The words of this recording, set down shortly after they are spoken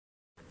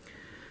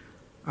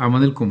I'm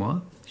Anil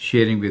Kumar,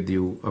 sharing with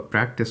you a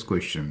practice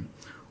question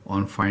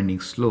on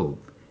finding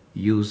slope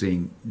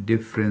using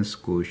difference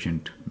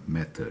quotient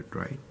method,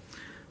 right?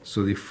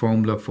 So the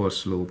formula for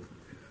slope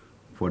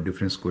for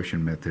difference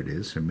quotient method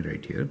is, let me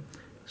write here,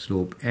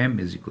 slope m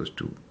is equals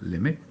to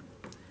limit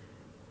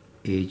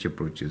h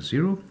approaches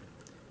 0,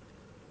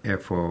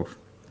 f of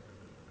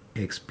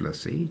x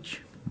plus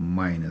h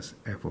minus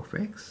f of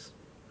x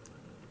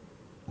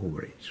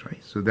over h,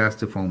 right? So that's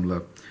the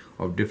formula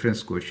of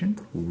difference quotient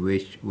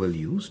which we'll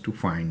use to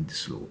find the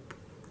slope.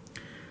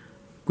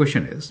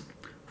 Question is,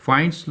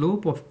 find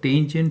slope of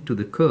tangent to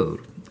the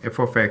curve f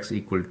of x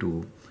equal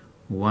to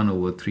 1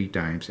 over 3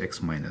 times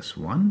x minus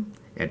 1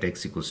 at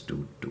x equals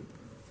to 2.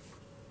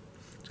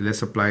 So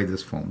let's apply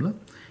this formula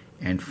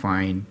and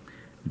find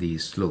the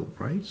slope,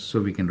 right? So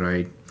we can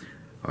write,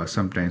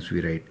 sometimes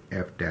we write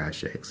f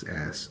dash x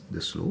as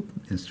the slope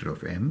instead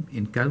of m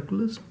in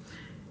calculus,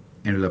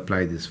 and we'll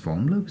apply this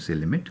formula. We say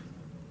limit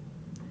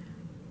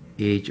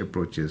h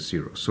approaches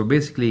 0. So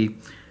basically,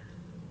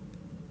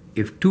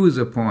 if 2 is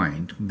a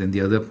point, then the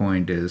other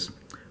point is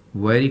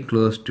very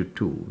close to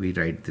 2. We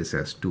write this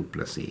as 2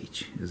 plus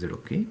h. Is it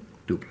okay?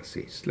 2 plus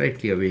h,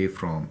 slightly away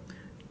from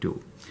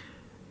 2.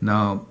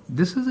 Now,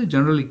 this is a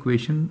general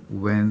equation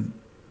when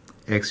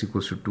x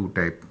equals to 2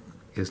 type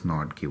is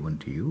not given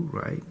to you,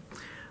 right?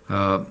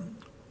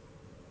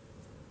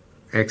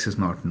 X is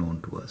not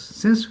known to us.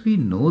 Since we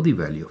know the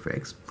value of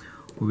x,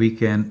 we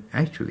can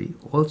actually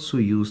also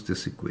use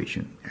this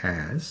equation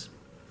as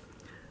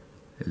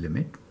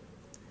limit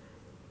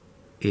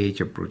h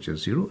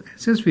approaches 0.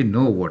 And since we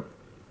know what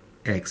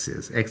x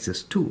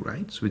is 2,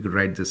 right? So we could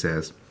write this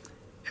as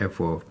f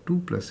of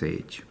 2 plus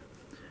h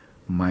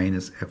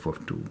minus f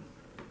of 2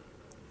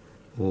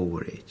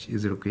 over h.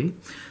 Is it okay?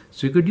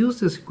 So you could use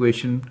this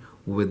equation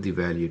with the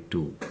value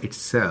 2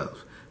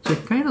 itself. So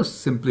it kind of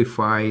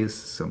simplifies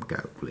some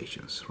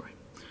calculations, right?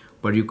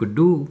 But you could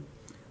do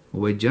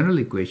with general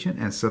equation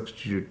and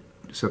substitute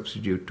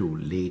 2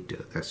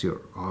 later. That's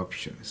your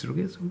option. Is it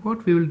okay? So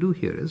what we will do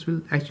here is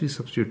we'll actually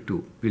substitute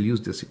 2. We'll use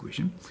this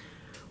equation,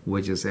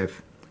 which is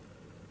f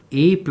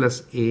a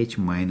plus h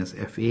minus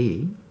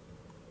fa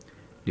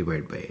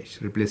divided by h,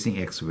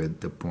 replacing x with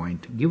the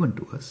point given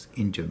to us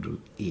in general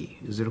a.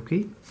 Is it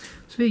okay?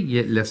 So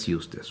yeah, let's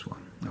use this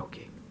one.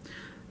 Okay.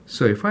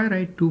 So if I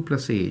write 2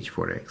 plus h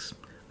for x,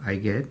 I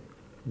get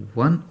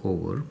 1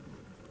 over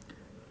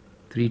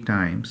 3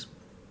 times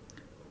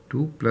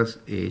 2 plus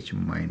h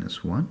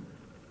minus 1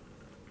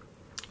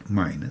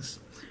 minus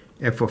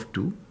f of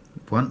 2,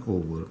 1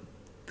 over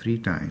 3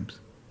 times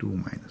 2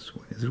 minus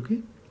 1. Is it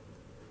okay?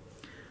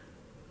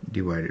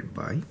 Divided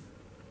by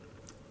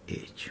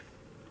h.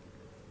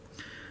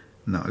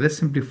 Now let's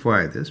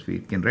simplify this. We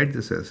can write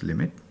this as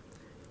limit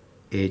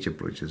h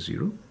approaches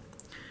 0,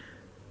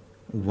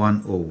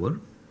 1 over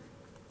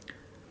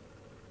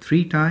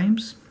 3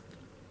 times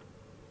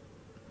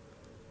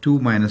 2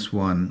 minus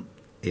 1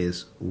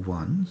 is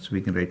 1. So we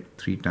can write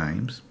 3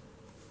 times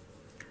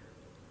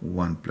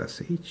 1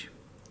 plus h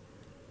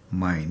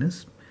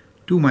minus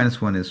 2 minus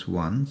 1 is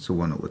 1. So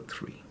 1 over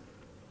 3.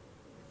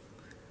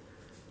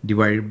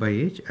 Divided by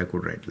h, I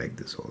could write like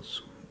this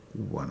also,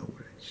 1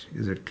 over h.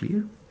 Is it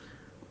clear?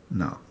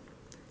 Now,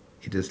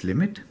 it is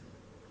limit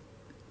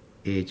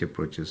h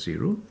approaches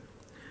 0.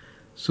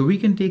 So we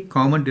can take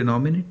common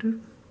denominator.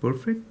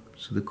 Perfect.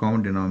 So the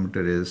common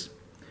denominator is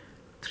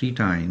 3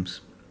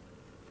 times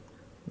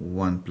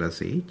 1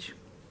 plus h.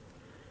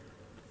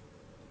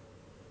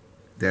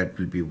 That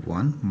will be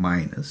 1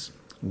 minus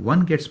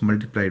 1 gets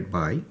multiplied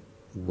by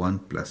 1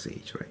 plus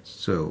h, right?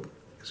 So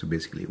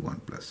basically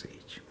 1 plus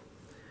h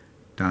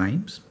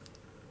times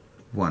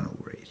 1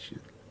 over h.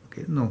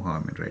 Okay, no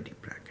harm in writing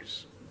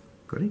brackets.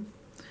 Correct?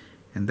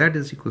 And that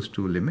is equals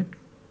to limit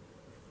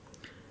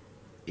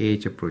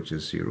h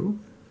approaches 0.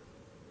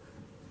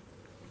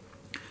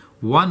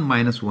 1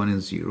 minus 1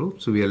 is 0,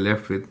 so we are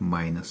left with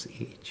minus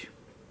h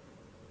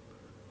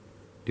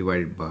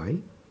divided by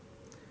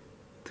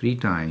 3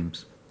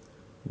 times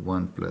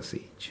 1 plus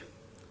h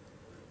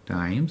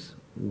times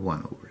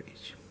 1 over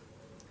h.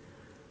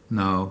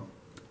 Now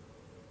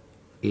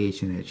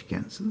h and h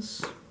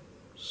cancels,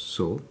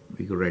 so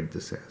we could write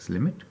this as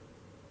limit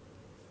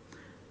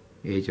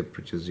h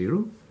approaches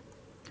 0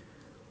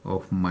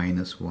 of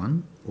minus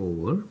 1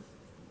 over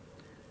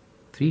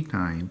 3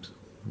 times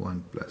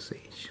 1 plus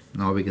h.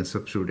 Now we can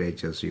substitute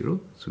h as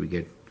 0, so we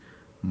get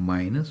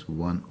minus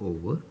 1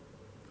 over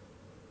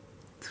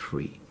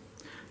 3.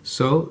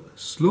 So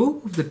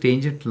slope of the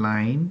tangent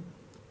line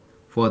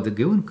for the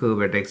given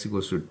curve at x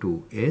equals to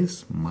 2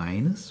 is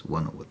minus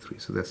 1 over 3.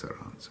 So that's our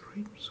answer,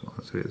 right? So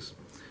answer is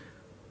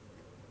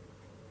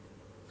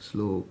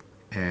slope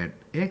at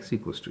x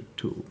equals to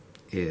 2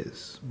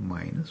 is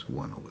minus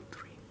 1 over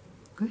 3.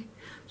 Okay?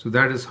 So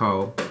that is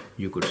how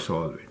you could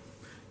solve it.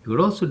 You could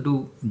also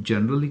do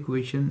general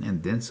equation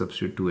and then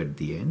substitute 2 at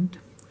the end.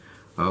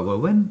 But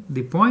when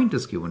the point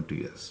is given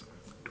to us,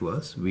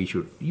 we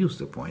should use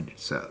the point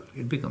itself.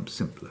 It becomes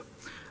simpler.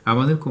 I'm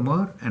Anil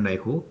Kumar, and I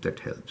hope that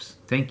helps.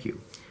 Thank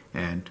you,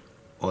 and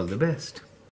all the best.